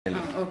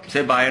Okay.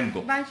 Say bye and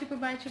go. Bye, Chiku.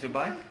 Bye, Chiku. Say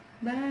bye.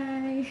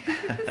 Bye.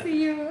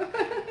 See you.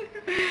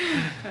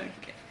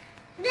 Okay.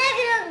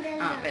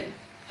 Well.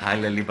 Hi,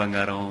 Lali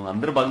Bangaram.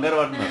 Andru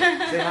Bangaram.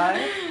 Say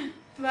hi.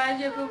 Bye,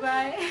 Chiku.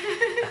 Bye.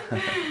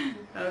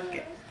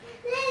 Okay.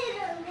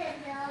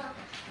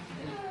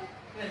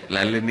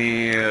 లల్లిని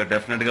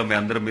డెఫినెట్గా మీ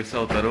అందరూ miss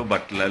అవుతారు,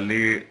 but Lalli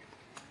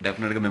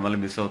డెఫినెట్గా మిమ్మల్ని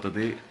miss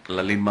అవుతుంది.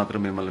 లల్లిని మాత్రం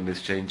మిమ్మల్ని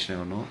miss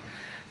చేయించినాను.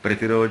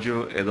 ప్రతిరోజు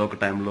ఏదో ఒక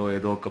టైంలో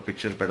ఏదో ఒక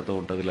పిక్చర్ పెడుతూ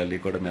ఉంటుంది లల్లి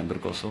కూడా మీ అందరి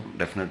కోసం.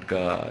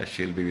 డెఫినెట్గా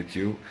she'll be with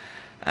you.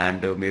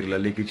 And మీరు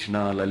లల్లికి ఇచ్చిన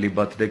లల్లి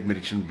బర్త్డేకి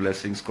మీరు ఇచ్చిన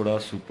బ్లెస్సింగ్స్ కూడా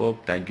super.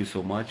 Thank you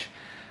so much.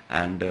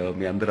 And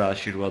మీ అందరి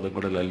ఆశీర్వాదం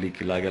కూడా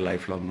లల్లికి ఇలాగే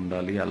లైఫ్ లాంగ్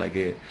ఉండాలి,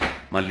 అలాగే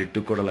మా లిట్టు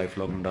కూడా లైఫ్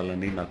లాంగ్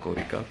ఉండాలని నా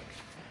కోరిక.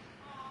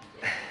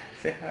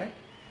 Say hi.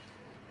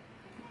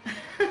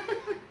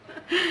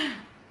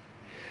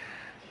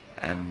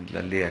 And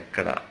Lalli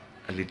ekkada,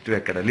 Littu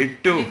ekkada,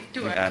 Littu.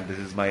 And this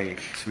is my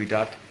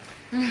sweetheart.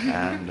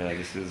 And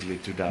this is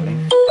Littu darling.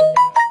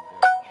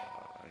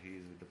 He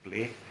is with the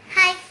play.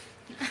 Hi.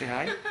 Say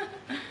hi.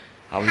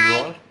 How are you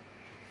all?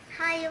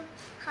 How are you?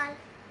 Call.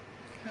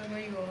 How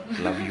are you all?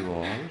 Love you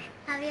all.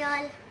 Love you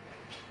all.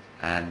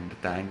 And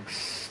thanks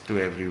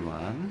to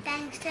everyone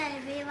Thanks to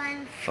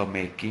everyone for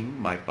making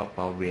my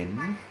papa win.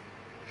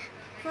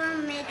 for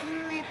making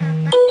my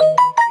papa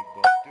Big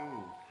Boss 2.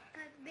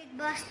 Big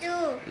Boss 2.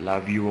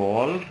 Love you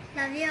all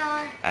Love you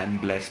all. and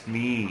bless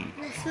me.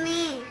 Bless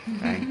me.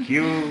 Thank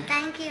you.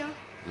 Thank you.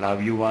 Love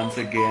you once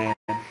again.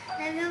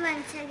 Love you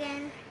once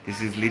again. This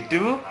is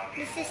Littu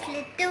This is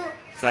Littu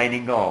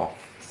signing off.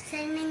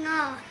 signing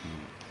off.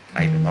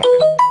 I don't know.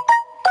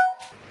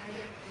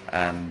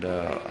 And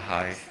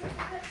hi.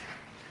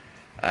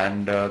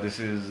 And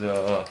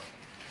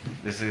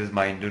this is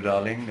my Hindu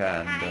darling,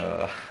 and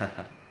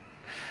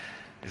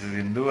this is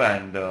Hindu,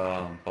 and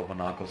పాప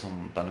నా కోసం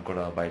తను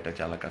కూడా బయట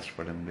చాలా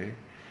కష్టపడింది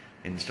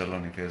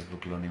ఇన్స్టాలోని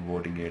ఫేస్బుక్లోని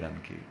voting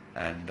వేయడానికి.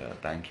 And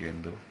thank you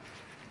Hindu.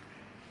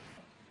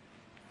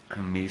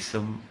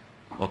 మీసం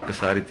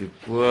ఒక్కసారి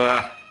తిప్పు.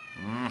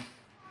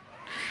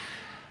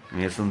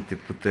 మీసం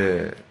తిప్పితే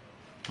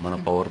మన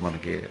పవర్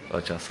మనకి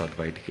వచ్చేస్తుంది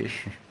బయటికి.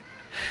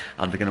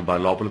 అందుకని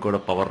లోపల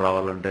కూడా పవర్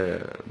రావాలంటే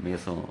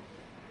మీసం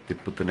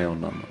తిప్పుతూనే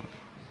ఉన్నాను.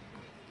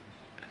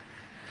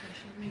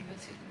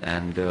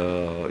 అండ్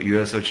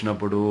యుఎస్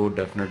వచ్చినప్పుడు,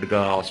 డెఫినెట్గా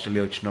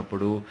ఆస్ట్రేలియా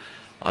వచ్చినప్పుడు,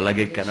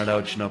 అలాగే కెనడా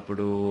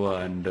వచ్చినప్పుడు,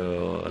 అండ్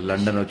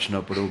లండన్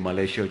వచ్చినప్పుడు,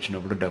 మలేషియా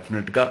వచ్చినప్పుడు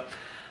డెఫినెట్గా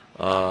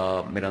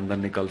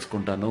మీరందరినీ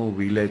కలుసుకుంటాను.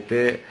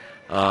 వీలైతే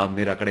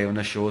మీరు అక్కడ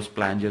ఏమైనా షోస్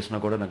ప్లాన్ చేసినా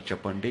కూడా నాకు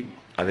చెప్పండి.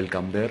 I will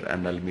come there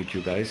and I will meet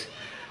you guys.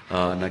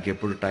 నాకు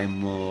ఎప్పుడు టైం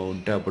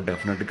ఉంటే అప్పుడు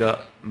డెఫినెట్గా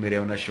మీరు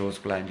ఏమైనా షోస్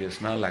ప్లాన్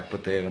చేసినా,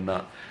 లేకపోతే ఏమైనా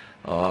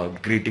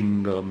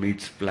గ్రీటింగ్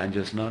మీట్స్ ప్లాన్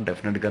చేసినా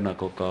డెఫినెట్గా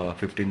నాకు ఒక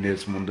 15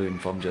 days ముందు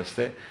ఇన్ఫార్మ్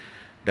చేస్తే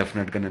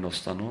డెఫినెట్గా నేను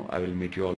వస్తాను. I will meet you all.